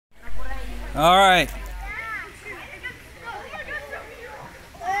All right.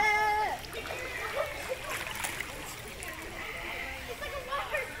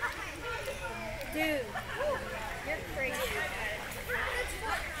 Dude, you're crazy.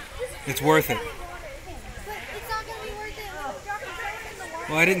 It's worth it. But it's not going to be worth it.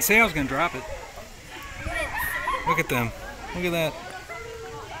 Well, I didn't say I was going to drop it. Look at them. Look at that.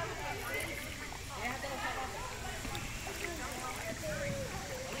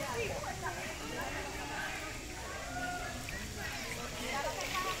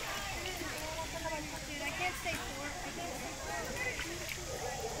 Dude, I can't stay poor.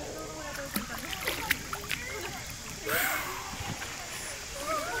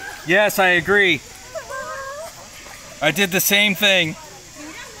 Yes, I agree. I did the same thing.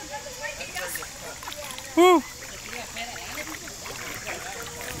 Woo.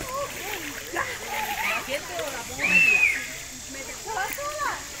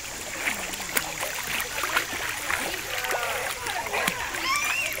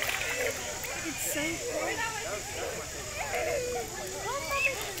 It's so cool.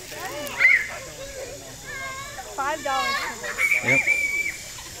 $5 for this. Yep.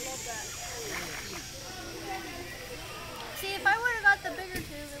 See, if I would have got the bigger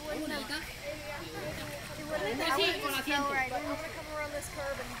tube, it wouldn't have. It wouldn't have. I would just fell right. I'm gonna come around this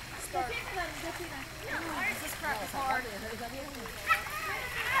curve and start. This crap is hard.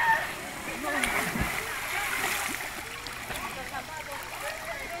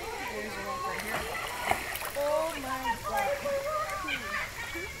 Oh my god.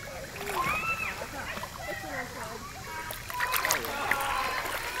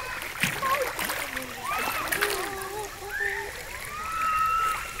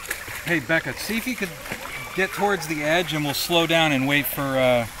 Hey, Becca, see if you could get towards the edge and we'll slow down and wait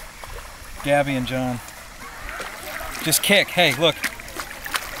for Gabby and John. Just kick. Hey, look.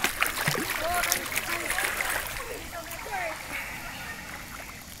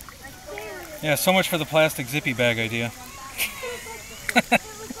 Yeah, so much for the plastic zippy bag idea.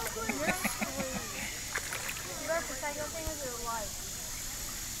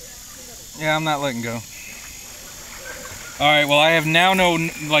 Yeah, I'm not letting go. All right, well, I have now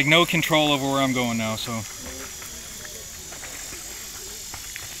no control over where I'm going now, so.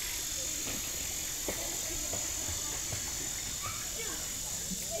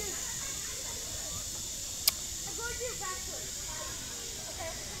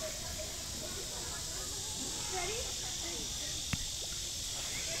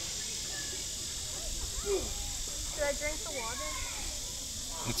 Should I drink the water?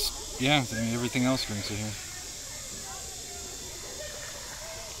 Yeah, I mean, everything else drinks it here.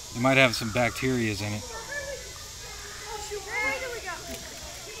 You might have some bacteria in it.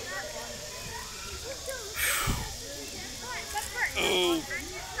 Oh.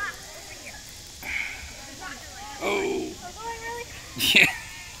 Oh. Yeah.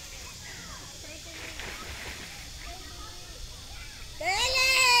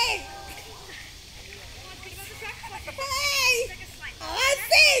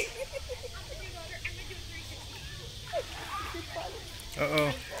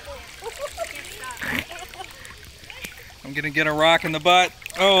 Uh-oh. I'm gonna get a rock in the butt.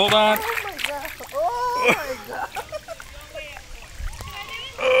 Oh, hold on. Oh my god. Oh my god.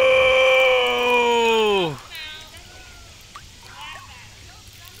 Oh!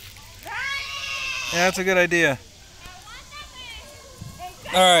 Yeah, that's a good idea.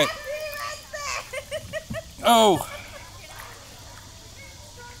 All right. Oh.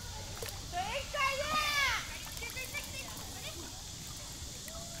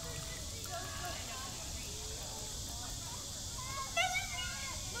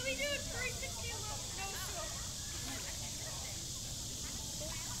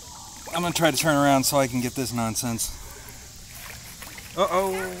 I'm gonna try to turn around so I can get this nonsense.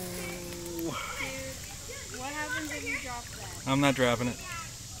 Uh-oh. Dude, what happens if you drop that? I'm not dropping it.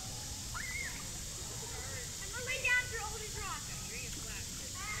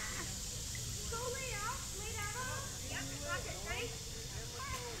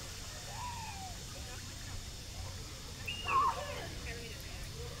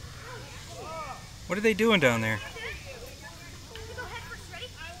 What are they doing down there?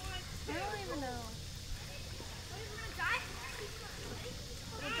 I don't even know.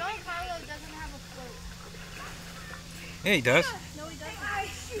 Well, John Carlo doesn't have a float. Yeah, he does. No, he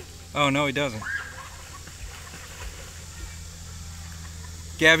doesn't. Oh, no, he doesn't.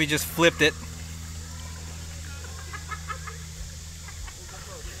 Gabby just flipped it.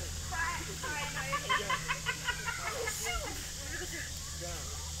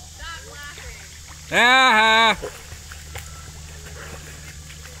 Ah!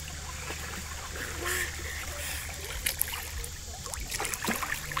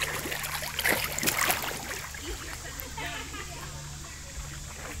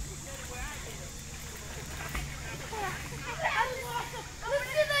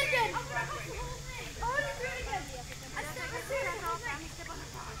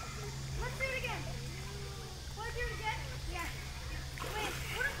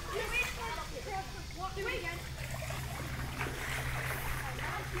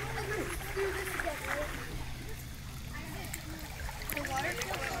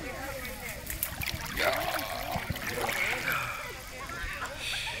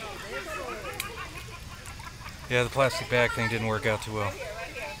 Yeah, the plastic bag thing didn't work out too well.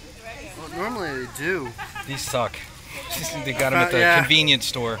 Well, normally they do. These suck. They got them at the convenience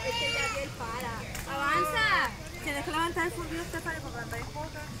store.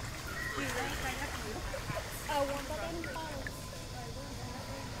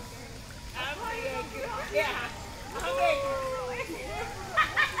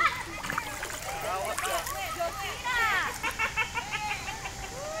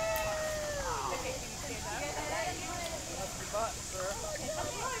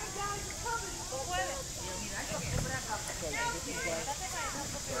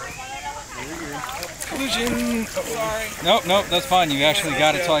 Collision. Sorry. Nope, that's fine. You actually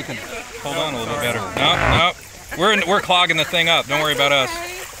got it so I can hold on a little bit better. Nope. We're clogging the thing up. Don't worry about us.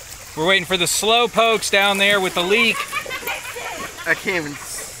 We're waiting for the slow pokes down there with the leak. I can't even.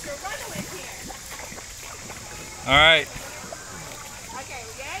 All right.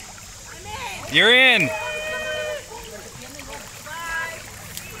 You're in.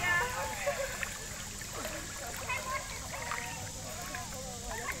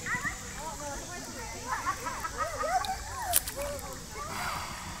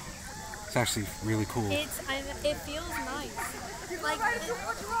 It's actually really cool. It feels nice. Like,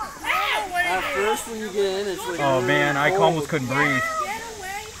 At first, when you get in, it's like. Oh man, I almost couldn't breathe. Get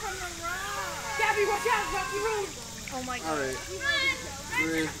away from the rock. Gabby, watch out, rocky room. Oh my god. All right.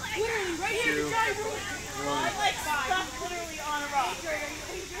 3, 2, 1. I like stuck literally on a rock.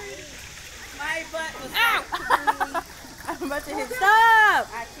 My butt was out. I'm about to hit stop.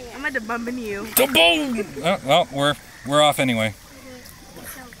 I'm about to bump into you. Boom! Oh, well, we're off anyway.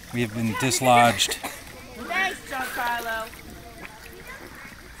 We have been dislodged. Thanks, Giancarlo.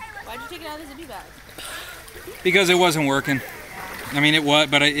 Why'd you take it out of the zippy bag? Because it wasn't working. I mean, it was,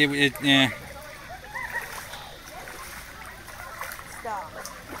 but yeah. Stop.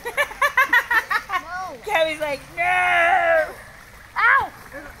 Gabby's like, no! Ow!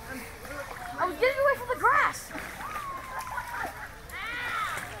 I was getting away from the grass.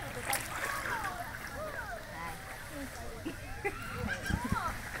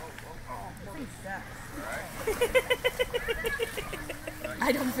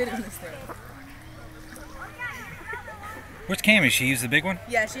 I don't fit in this thing. Which cam is she? Use the big one?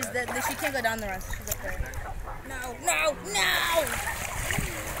 Yeah, she can't go down the rest. She's up there. No!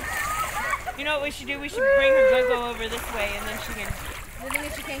 You know what we should do? We should bring her go over this way, and then she can. The thing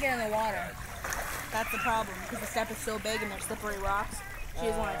is, she can't get in the water. That's the problem because the step is so big and they're slippery rocks. She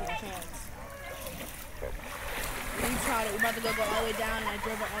doesn't want to take a chance. We tried it. We're about to go all the way down, and I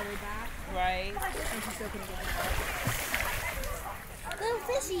drove it all the way back. Right. And she still couldn't get in. Little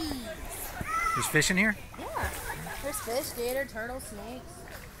fishies. There's fish in here? Yeah. There's fish, gator, turtle, snakes.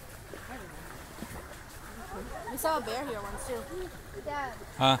 We saw a bear here once too. Dad,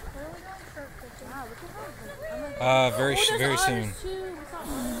 Huh? where are we going for fishing? Very soon. Too. We saw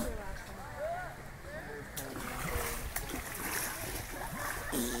otters here last time.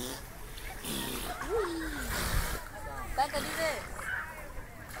 Becca, do this.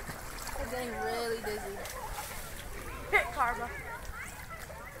 I'm getting really dizzy. Hit Karma.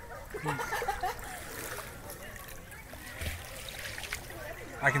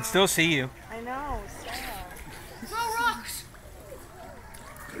 I can still see you. I know. Stop. No rocks.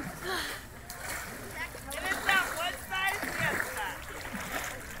 And it's not one side, it's the other side.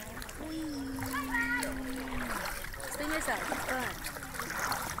 Spin yourself. Run.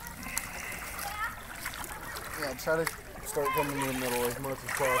 Yeah, try to start coming in the middle as much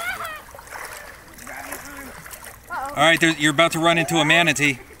as possible. All right, you're about to run into a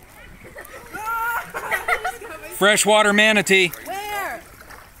manatee. Freshwater manatee. Where?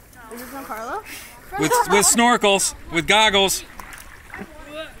 Is this Giancarlo? With snorkels, with goggles.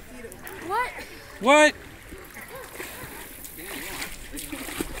 What? What?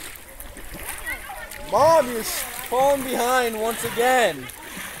 Mom, you're falling behind once again.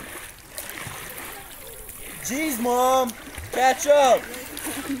 Jeez, Mom, catch up.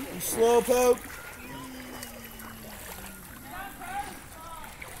 You slowpoke.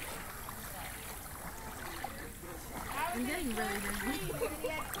 I'm getting really dizzy.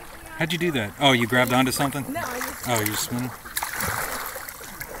 How'd you do that? Oh, you grabbed onto something? No, I just. Oh, you're spinning.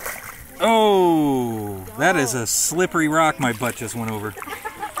 Oh, that is a slippery rock my butt just went over.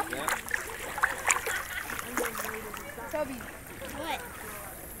 Toby. What?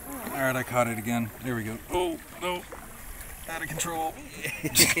 All right, I caught it again. There we go. Oh, no. Out of control.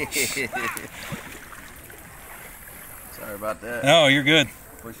 Sorry about that. No, you're good.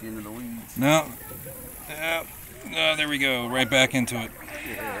 Push you into the weeds. No. No, there we go. Right back into it.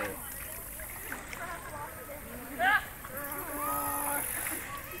 Yeah.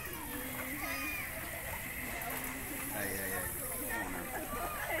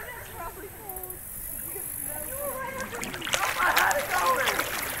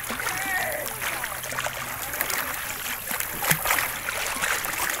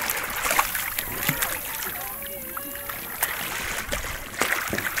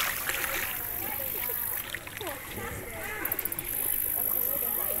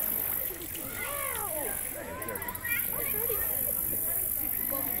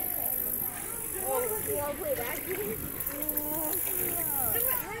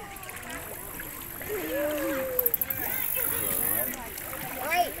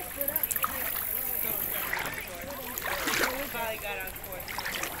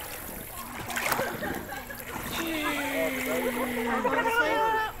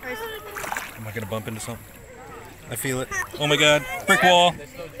 not gonna bump into something. I feel it. Oh my god. Brick wall.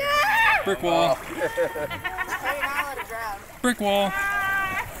 Brick wall. Brick wall.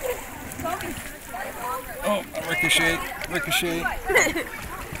 Oh, ricochet. Ricochet.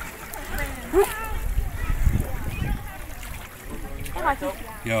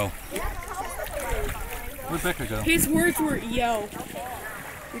 Yo. Where'd Becca go? His words were, yo.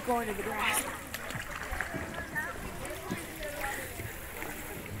 You're going to the grass.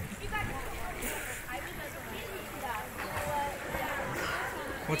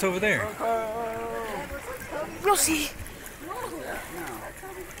 What's over there? We'll see.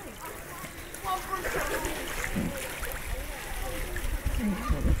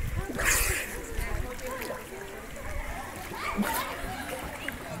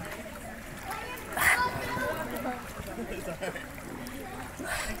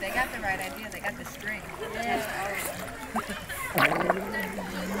 They got the right idea. They got the string.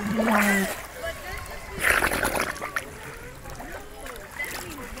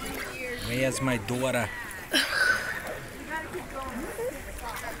 Where's my daughter?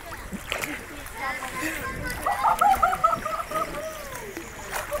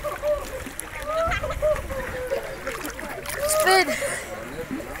 Spin.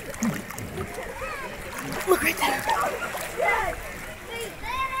 Look right there.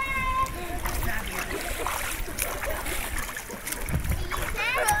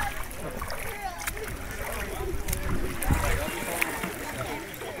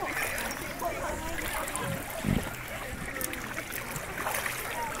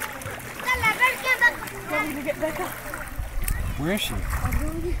 Where is she?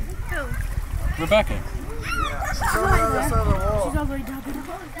 Rebecca.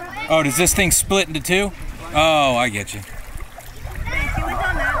 Oh, does this thing split into two? Oh, I get you. She went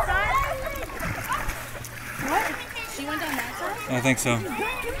down that side? What? She went down that side? I think so.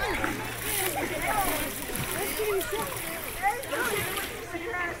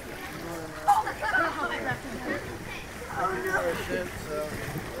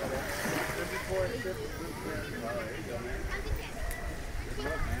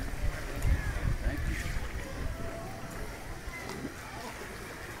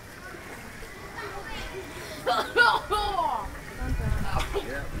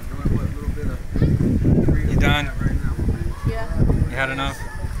 You done? Yeah. You had enough?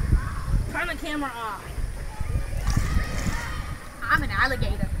 Turn the camera off. I'm an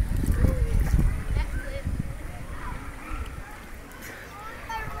alligator.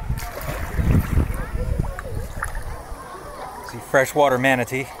 See, freshwater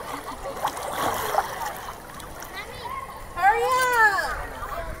manatee. Hurry up!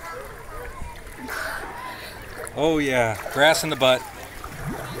 Oh yeah, grass in the butt.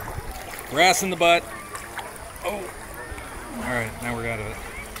 Grass in the butt. Oh. All right, now we're out of it.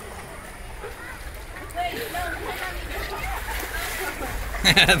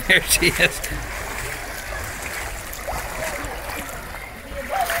 There she is.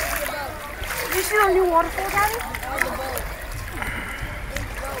 Did you see our new waterfall, Daddy?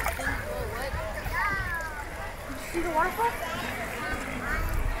 Did you see the waterfall?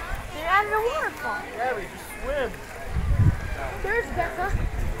 They added a waterfall. Yeah, we just swim. There's Becca.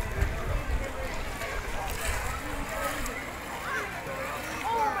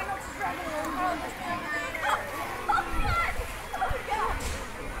 Oh, my nose is dragging.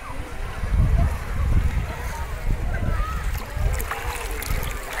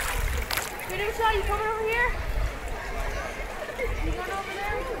 You coming over here? You going over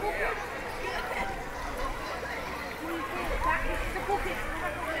there? The pool pit.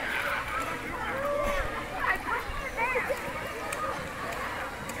 I pushed it there.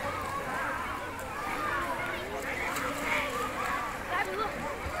 Daddy, look.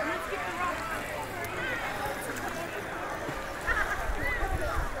 Let's get the rock.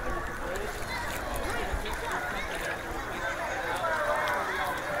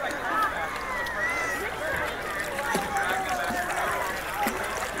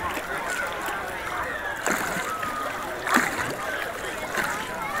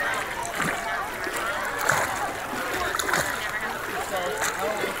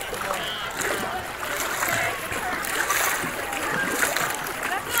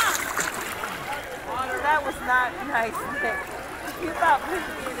 That was not nice, Nick. You thought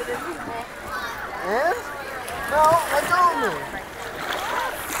pushing me into the people. And? No, let go of me.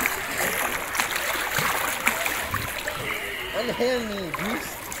 Unhand me,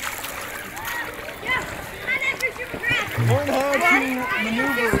 beast. Learn how to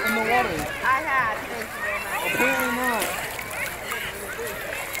maneuver in the water. I had, thank you very much.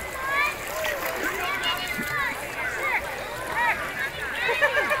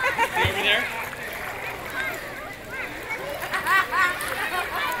 Apparently not. Over there. there.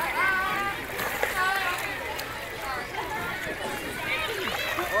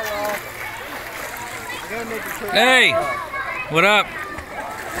 Hey, what up?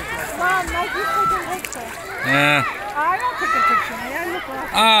 Mom, Mike, you take a picture. Yeah. I don't take a picture. I look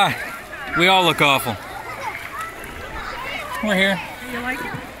awful. We all look awful. We're here. You like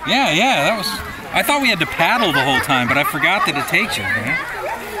it? Yeah, that was... I thought we had to paddle the whole time, but I forgot that it takes you. Man. I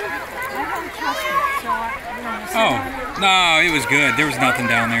don't trust it, so I, Oh, no, it was good. There was nothing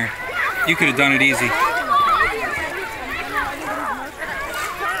down there. You could have done it easy.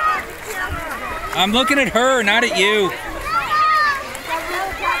 I'm looking at her, not at you.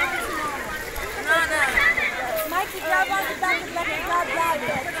 Mikey, grab on the back and let it grab down.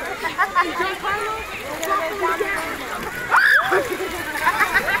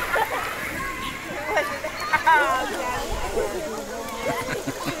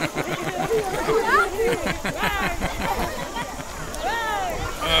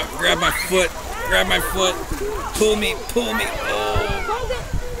 Grab my foot. Grab my foot. Pull me. Oh.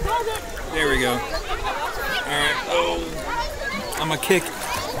 There we go. Alright. Oh. I'm a kick.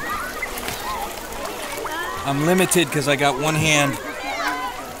 I'm limited because I got one hand.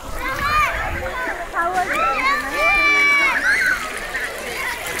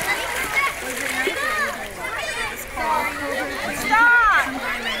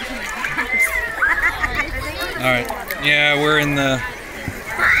 Alright. Yeah, we're in the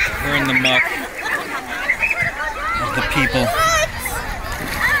muck of the people.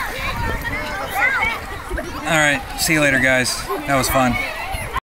 Alright, see you later guys. That was fun.